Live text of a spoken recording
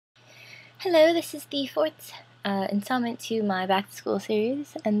Hello, this is the fourth installment to my back to school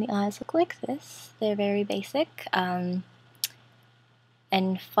series, and the eyes look like this. They're very basic and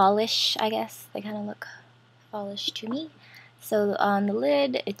fallish, I guess. They kind of look fallish to me. So on the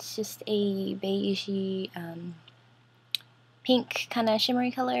lid, it's just a beigey pink kind of shimmery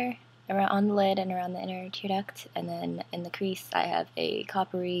color around on the lid and around the inner tear duct, and then in the crease I have a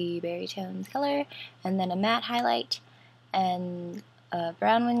coppery berry tones color, and then a matte highlight, and a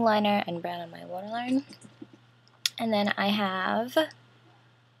brown wing liner, and brown on my waterline. And then I have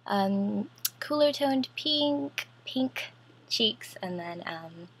cooler toned pink cheeks, and then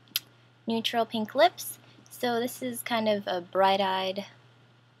neutral pink lips. So this is kind of a bright-eyed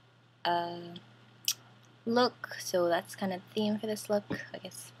look, so that's kind of the theme for this look, I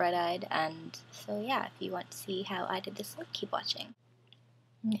guess, bright-eyed. And so yeah, if you want to see how I did this look, keep watching.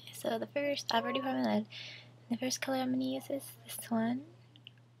 Okay, so the first, I've already put my lid. The first color I'm going to use is this one.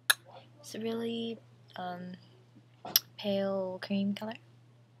 It's a really pale cream color,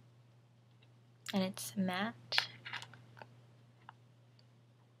 and it's matte.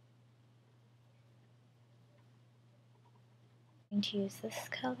 I'm going to use this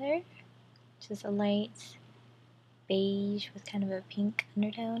color, which is a light beige with kind of a pink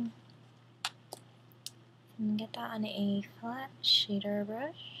undertone. I'm going to get that on a flat shader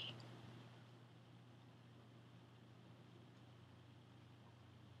brush.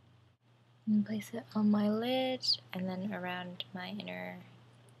 And place it on my lid and then around my inner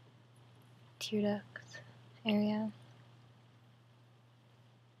tear duct area.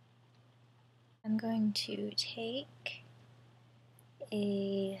 I'm going to take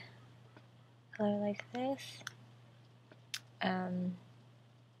a color like this.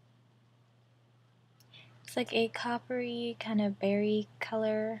 It's like a coppery kind of berry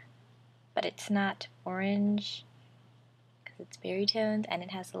color, but it's not orange because it's berry toned, and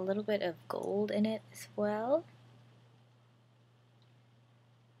it has a little bit of gold in it as well.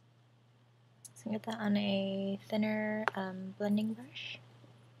 So get that on a thinner blending brush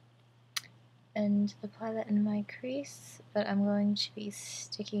and apply that in my crease, but I'm going to be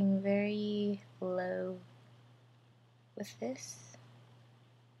sticking very low with this.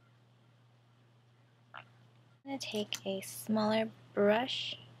 I'm going to take a smaller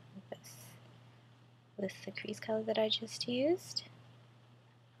brush with the crease color that I just used.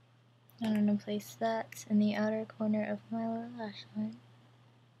 I'm going to place that in the outer corner of my lower lash line.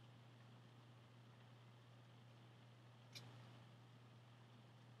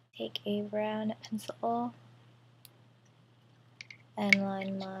 Take a brown pencil and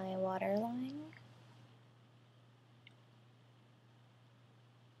line my waterline.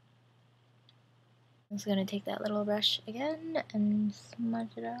 I'm just going to take that little brush again and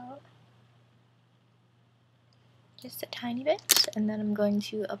smudge it out just a tiny bit, and then I'm going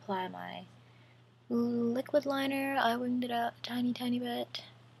to apply my liquid liner. I winged it out a tiny bit,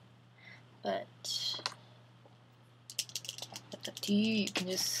 but it's up to you. You can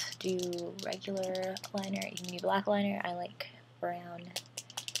just do regular liner, you can do black liner. I like brown.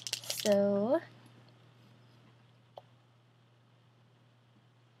 So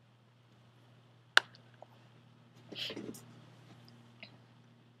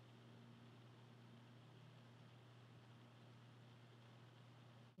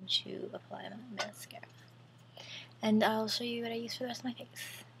to apply my mascara, and I'll show you what I use for the rest of my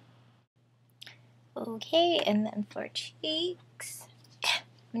face. Okay, and then for cheeks, I'm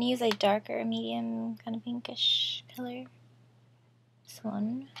going to use a darker medium kind of pinkish color. This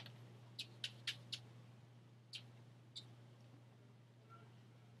one.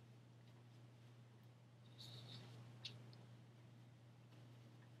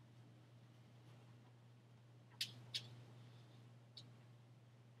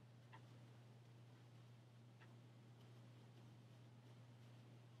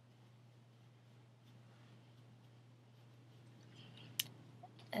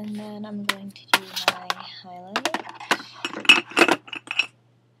 And then I'm going to do my highlight.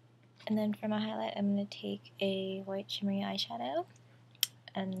 And then for my highlight, I'm going to take a white shimmery eyeshadow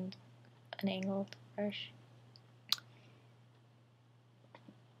and an angled brush.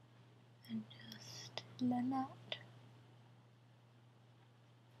 And just blend that.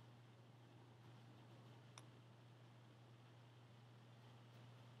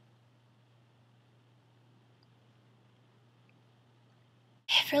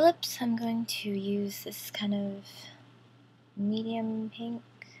 For lips, I'm going to use this kind of medium pink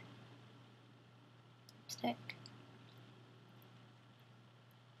lipstick.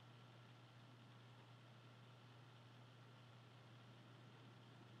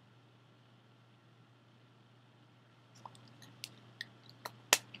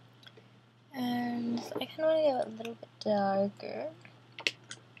 So I kind of want to go a little bit darker.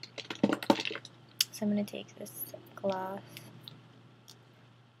 So I'm going to take this gloss.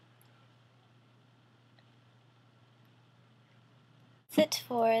 That's it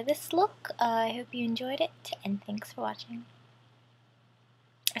for this look. I hope you enjoyed it, and thanks for watching.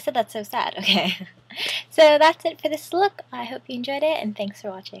 I said that's so sad. Okay. So that's it for this look. I hope you enjoyed it, and thanks for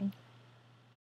watching.